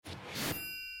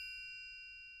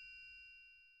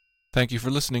Thank you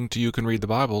for listening to You Can Read the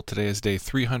Bible. Today is day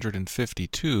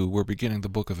 352. We're beginning the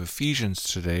book of Ephesians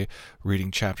today,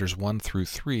 reading chapters 1 through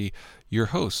 3. Your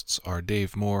hosts are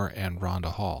Dave Moore and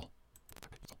Rhonda Hall.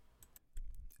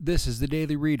 This is the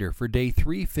Daily Reader for day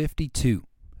 352,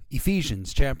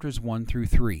 Ephesians chapters 1 through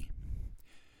 3.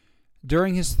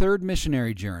 During his third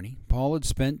missionary journey, Paul had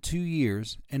spent 2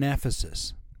 years in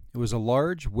Ephesus. It was a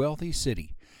large, wealthy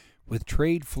city, with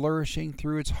trade flourishing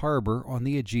through its harbor on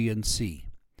the Aegean Sea.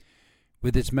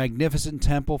 With its magnificent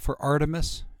temple for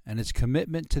Artemis and its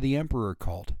commitment to the emperor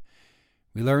cult,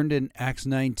 we learned in Acts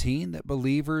 19 that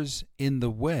believers in the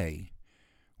Way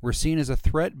were seen as a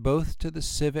threat both to the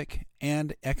civic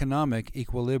and economic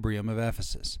equilibrium of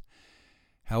Ephesus.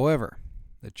 However,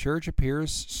 the church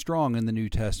appears strong in the New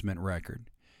Testament record,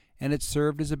 and it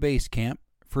served as a base camp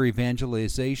for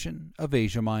evangelization of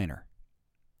Asia Minor.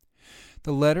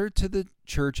 The letter to the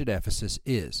church at Ephesus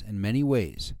is, in many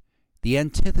ways, the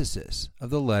antithesis of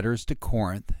the letters to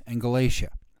Corinth and Galatia.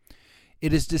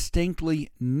 It is distinctly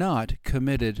not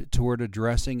committed toward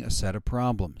addressing a set of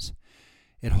problems.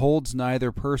 It holds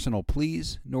neither personal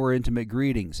pleas nor intimate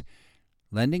greetings,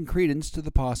 lending credence to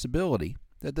the possibility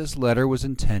that this letter was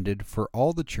intended for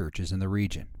all the churches in the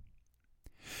region.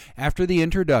 After the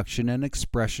introduction and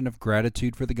expression of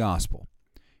gratitude for the gospel,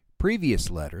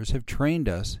 previous letters have trained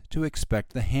us to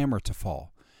expect the hammer to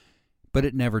fall, but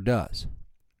it never does.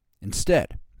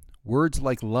 Instead, words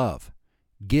like love,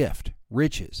 gift,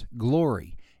 riches,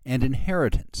 glory, and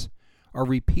inheritance are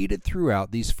repeated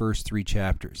throughout these first 3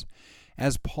 chapters,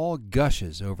 as Paul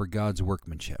gushes over God's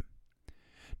workmanship.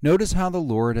 Notice how the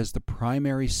Lord as the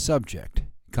primary subject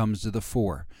comes to the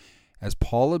fore, as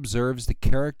Paul observes the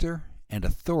character and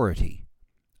authority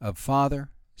of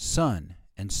Father, Son,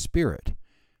 and Spirit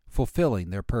fulfilling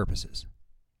their purposes.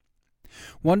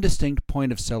 One distinct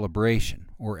point of celebration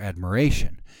or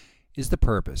admiration is the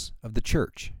purpose of the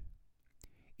church.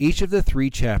 Each of the 3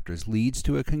 chapters leads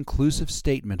to a conclusive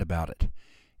statement about it.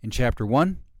 In chapter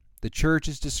 1, the church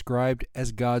is described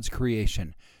as God's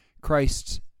creation,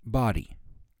 Christ's body.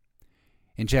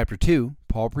 In chapter 2,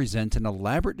 Paul presents an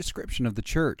elaborate description of the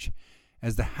church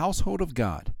as the household of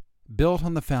God, built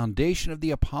on the foundation of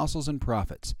the apostles and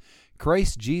prophets,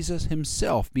 Christ Jesus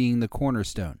himself being the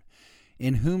cornerstone,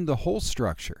 in whom the whole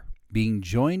structure, being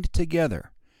joined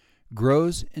together,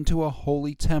 grows into a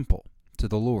holy temple to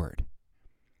the Lord.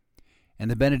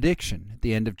 And the benediction at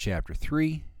the end of chapter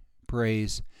 3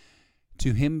 prays,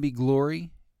 "To him be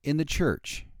glory in the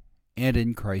church and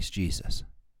in Christ Jesus."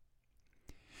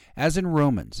 As in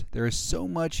Romans, there is so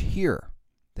much here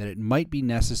that it might be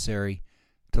necessary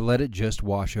to let it just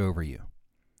wash over you.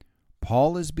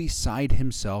 Paul is beside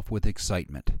himself with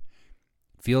excitement.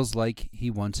 It feels like he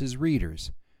wants his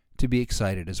readers to be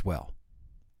excited as well.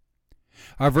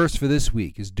 Our verse for this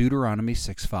week is Deuteronomy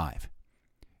 6:5.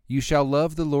 "You shall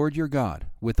love the Lord your God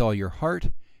with all your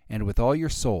heart and with all your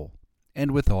soul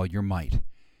and with all your might."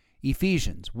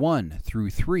 Ephesians 1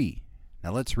 through 3.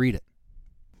 Now let's read it.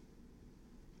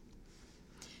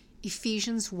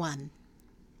 Ephesians 1.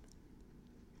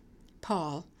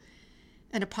 Paul,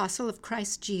 an apostle of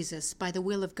Christ Jesus by the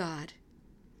will of God,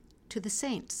 to the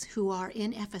saints who are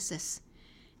in Ephesus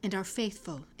and are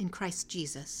faithful in Christ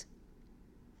Jesus.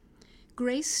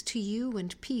 Grace to you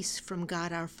and peace from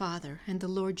God our Father and the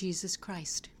Lord Jesus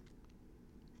Christ.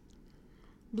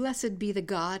 Blessed be the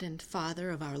God and Father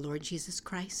of our Lord Jesus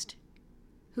Christ,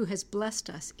 who has blessed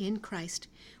us in Christ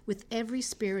with every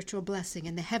spiritual blessing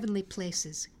in the heavenly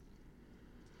places,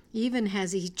 even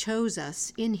as he chose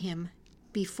us in him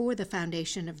before the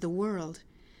foundation of the world,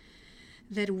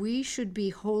 that we should be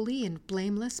holy and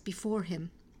blameless before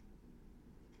him.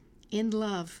 In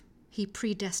love he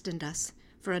predestined us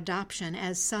for adoption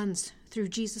as sons through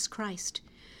Jesus Christ,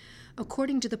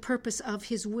 according to the purpose of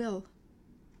his will,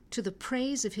 to the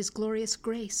praise of his glorious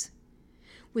grace,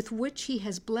 with which he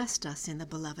has blessed us in the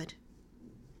Beloved.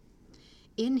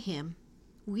 In him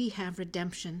we have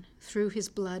redemption through his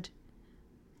blood,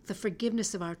 the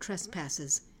forgiveness of our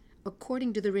trespasses,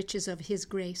 according to the riches of his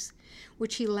grace,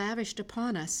 which he lavished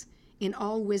upon us in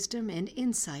all wisdom and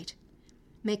insight,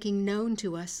 making known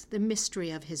to us the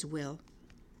mystery of his will,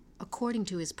 according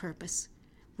to his purpose,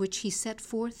 which he set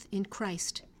forth in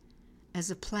Christ as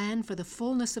a plan for the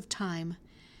fullness of time,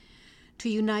 to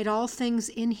unite all things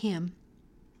in him,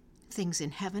 things in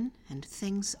heaven and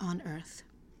things on earth.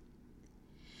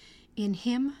 In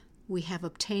him we have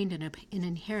obtained an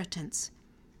inheritance,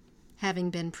 having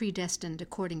been predestined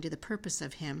according to the purpose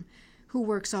of him who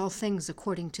works all things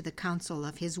according to the counsel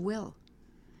of his will,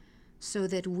 so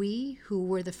that we who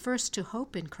were the first to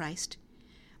hope in Christ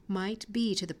might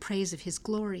be to the praise of his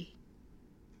glory.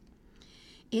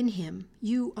 In him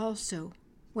you also,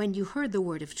 when you heard the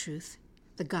word of truth,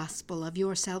 the gospel of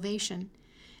your salvation,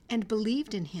 and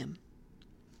believed in him,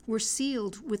 were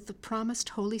sealed with the promised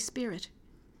Holy Spirit,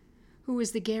 who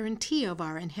is the guarantee of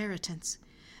our inheritance,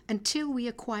 until we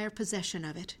acquire possession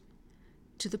of it,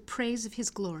 to the praise of his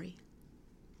glory.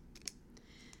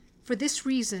 For this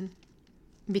reason,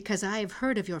 because I have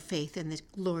heard of your faith in the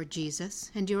Lord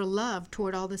Jesus and your love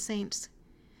toward all the saints,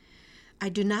 I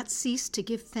do not cease to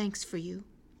give thanks for you,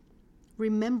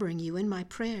 remembering you in my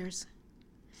prayers,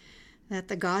 that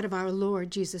the God of our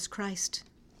Lord Jesus Christ,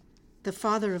 the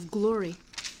Father of glory,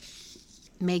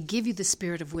 may give you the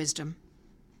spirit of wisdom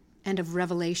and of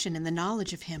revelation in the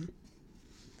knowledge of him,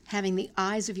 having the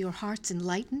eyes of your hearts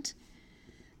enlightened,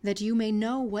 that you may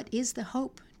know what is the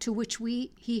hope to which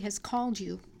he has called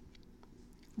you,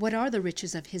 what are the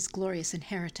riches of his glorious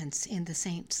inheritance in the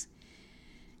saints,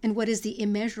 and what is the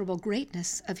immeasurable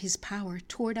greatness of his power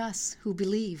toward us who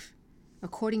believe,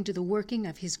 according to the working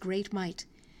of his great might,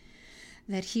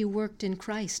 that he worked in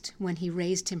Christ when he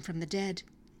raised him from the dead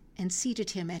and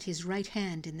seated him at his right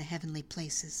hand in the heavenly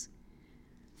places,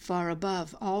 far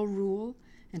above all rule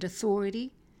and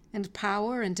authority and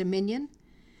power and dominion,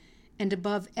 and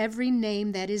above every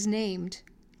name that is named,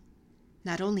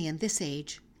 not only in this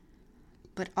age,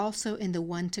 but also in the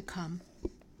one to come.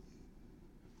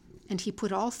 And he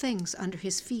put all things under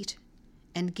his feet,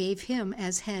 and gave him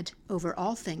as head over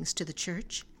all things to the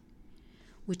church,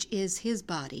 which is his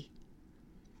body,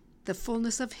 the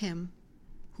fullness of him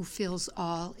who fills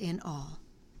all in all.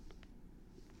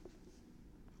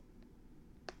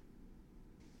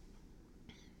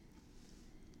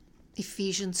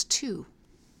 Ephesians 2.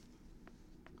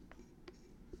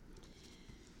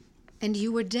 And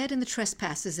you were dead in the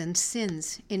trespasses and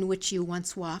sins in which you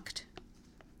once walked,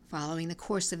 following the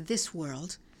course of this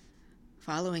world,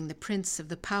 following the prince of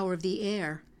the power of the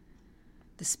air,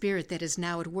 the spirit that is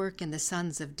now at work in the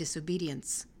sons of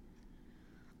disobedience,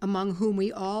 among whom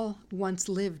we all once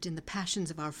lived in the passions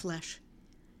of our flesh,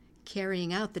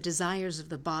 carrying out the desires of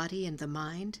the body and the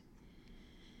mind,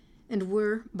 and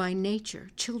were by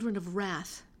nature children of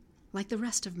wrath, like the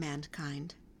rest of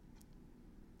mankind.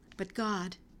 But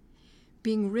God,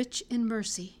 being rich in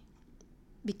mercy,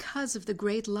 because of the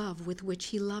great love with which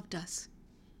he loved us,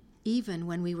 even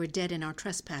when we were dead in our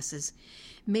trespasses,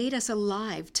 made us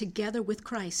alive together with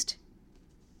Christ.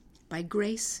 By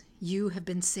grace you have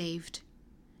been saved,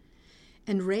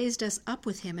 and raised us up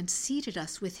with him and seated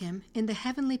us with him in the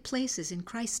heavenly places in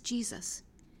Christ Jesus,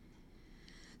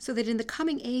 so that in the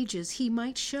coming ages he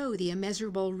might show the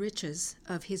immeasurable riches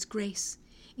of his grace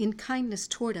in kindness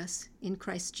toward us in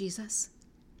Christ Jesus.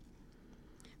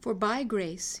 For by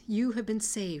grace you have been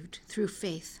saved through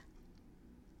faith.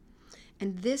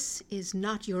 And this is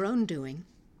not your own doing.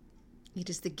 It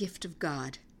is the gift of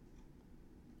God,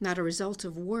 not a result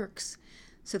of works,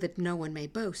 so that no one may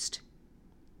boast.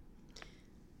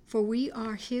 For we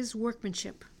are his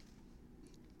workmanship,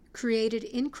 created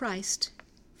in Christ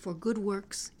for good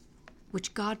works,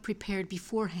 which God prepared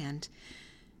beforehand,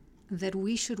 that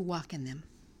we should walk in them.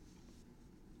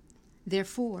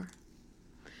 Therefore,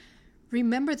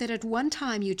 remember that at one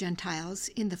time you Gentiles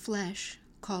in the flesh,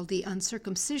 called the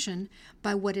uncircumcision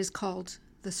by what is called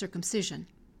the circumcision,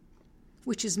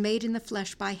 which is made in the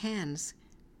flesh by hands.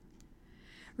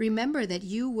 Remember that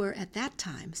you were at that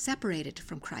time separated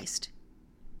from Christ,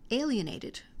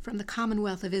 alienated from the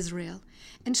commonwealth of Israel,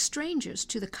 and strangers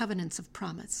to the covenants of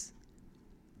promise,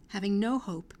 having no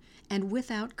hope and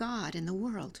without God in the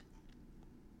world.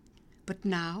 But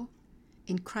now,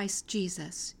 in Christ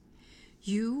Jesus,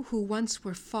 you who once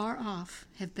were far off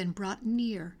have been brought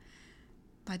near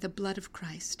by the blood of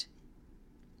Christ.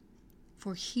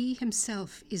 For he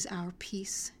himself is our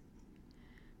peace,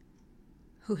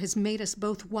 who has made us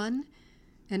both one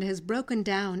and has broken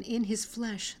down in his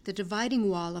flesh the dividing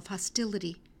wall of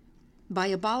hostility by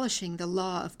abolishing the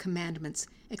law of commandments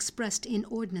expressed in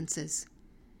ordinances,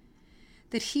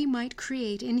 that he might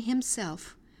create in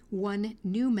himself one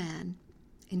new man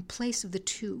in place of the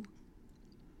two,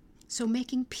 so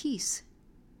making peace,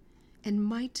 and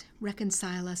might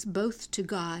reconcile us both to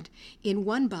God in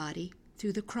one body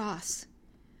through the cross,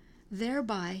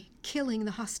 thereby killing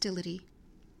the hostility.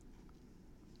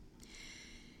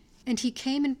 And he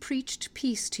came and preached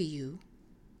peace to you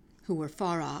who were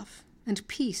far off, and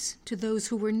peace to those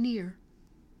who were near.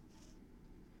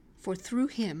 For through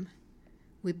him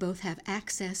we both have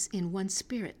access in one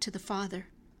spirit to the Father.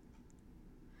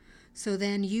 So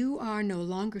then you are no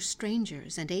longer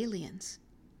strangers and aliens,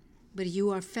 but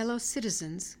you are fellow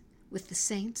citizens with the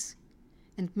saints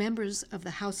and members of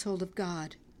the household of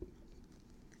God,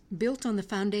 built on the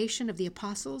foundation of the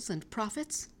apostles and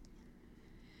prophets,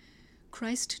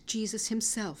 Christ Jesus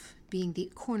himself being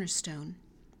the cornerstone,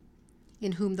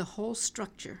 in whom the whole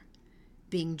structure,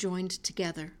 being joined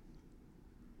together,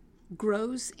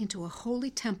 grows into a holy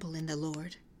temple in the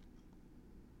Lord.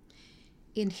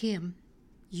 In him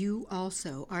you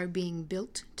also are being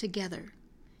built together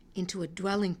into a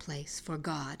dwelling place for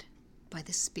God by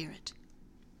the Spirit.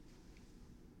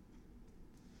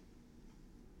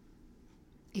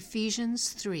 Ephesians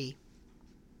 3.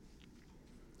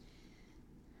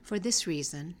 For this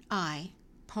reason, I,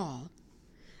 Paul,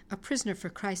 a prisoner for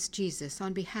Christ Jesus,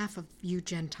 on behalf of you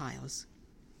Gentiles,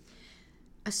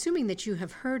 assuming that you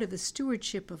have heard of the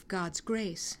stewardship of God's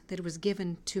grace that was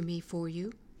given to me for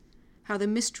you, how the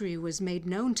mystery was made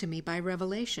known to me by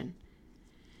revelation,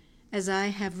 as I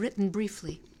have written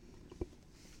briefly.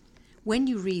 When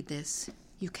you read this,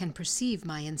 you can perceive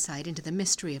my insight into the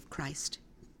mystery of Christ,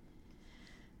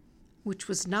 which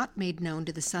was not made known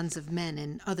to the sons of men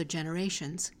in other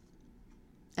generations,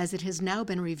 as it has now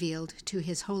been revealed to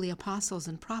his holy apostles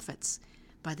and prophets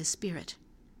by the Spirit.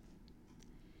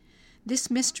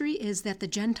 This mystery is that the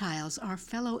Gentiles are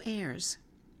fellow heirs,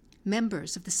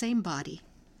 members of the same body,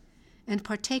 and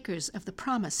partakers of the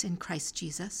promise in Christ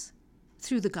Jesus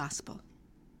through the gospel.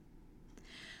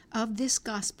 Of this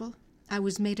gospel I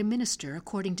was made a minister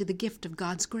according to the gift of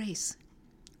God's grace,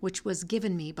 which was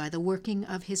given me by the working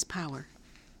of his power.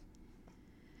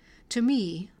 To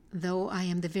me, though I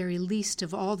am the very least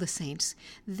of all the saints,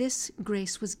 this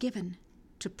grace was given,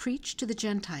 to preach to the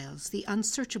Gentiles the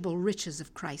unsearchable riches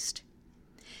of Christ,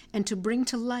 and to bring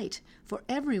to light for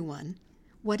everyone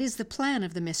what is the plan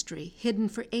of the mystery hidden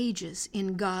for ages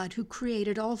in God who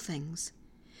created all things,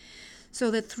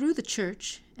 so that through the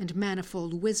church and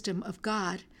manifold wisdom of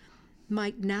God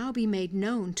might now be made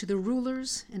known to the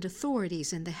rulers and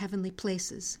authorities in the heavenly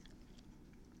places.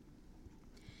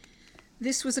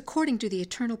 This was according to the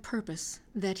eternal purpose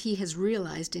that he has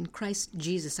realized in Christ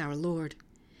Jesus our Lord,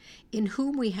 in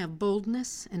whom we have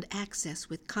boldness and access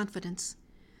with confidence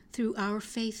through our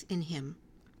faith in him.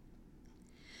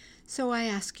 So I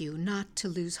ask you not to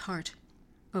lose heart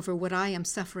over what I am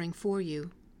suffering for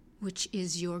you, which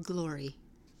is your glory.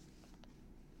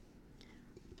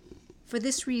 For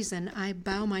this reason I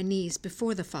bow my knees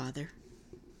before the Father,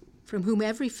 from whom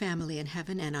every family in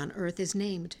heaven and on earth is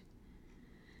named,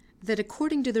 that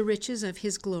according to the riches of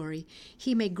his glory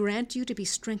he may grant you to be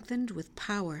strengthened with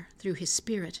power through his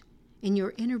Spirit in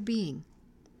your inner being,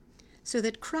 so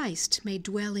that Christ may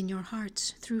dwell in your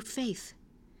hearts through faith,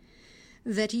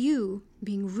 that you,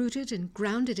 being rooted and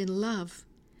grounded in love,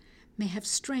 may have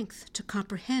strength to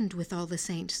comprehend with all the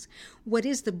saints what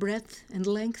is the breadth and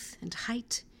length and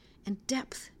height and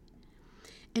depth,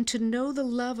 and to know the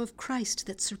love of Christ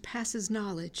that surpasses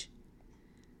knowledge,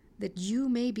 that you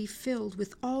may be filled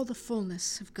with all the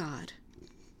fullness of God.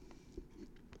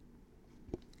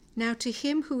 Now to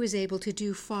him who is able to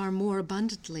do far more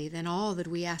abundantly than all that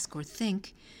we ask or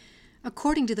think,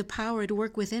 according to the power at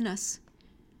work within us,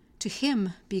 to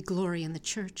him be glory in the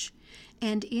church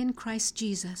and in Christ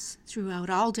Jesus throughout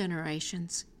all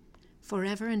generations,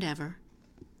 forever and ever.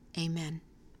 Amen.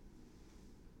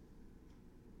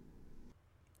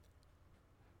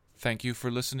 Thank you for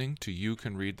listening to You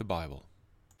Can Read the Bible.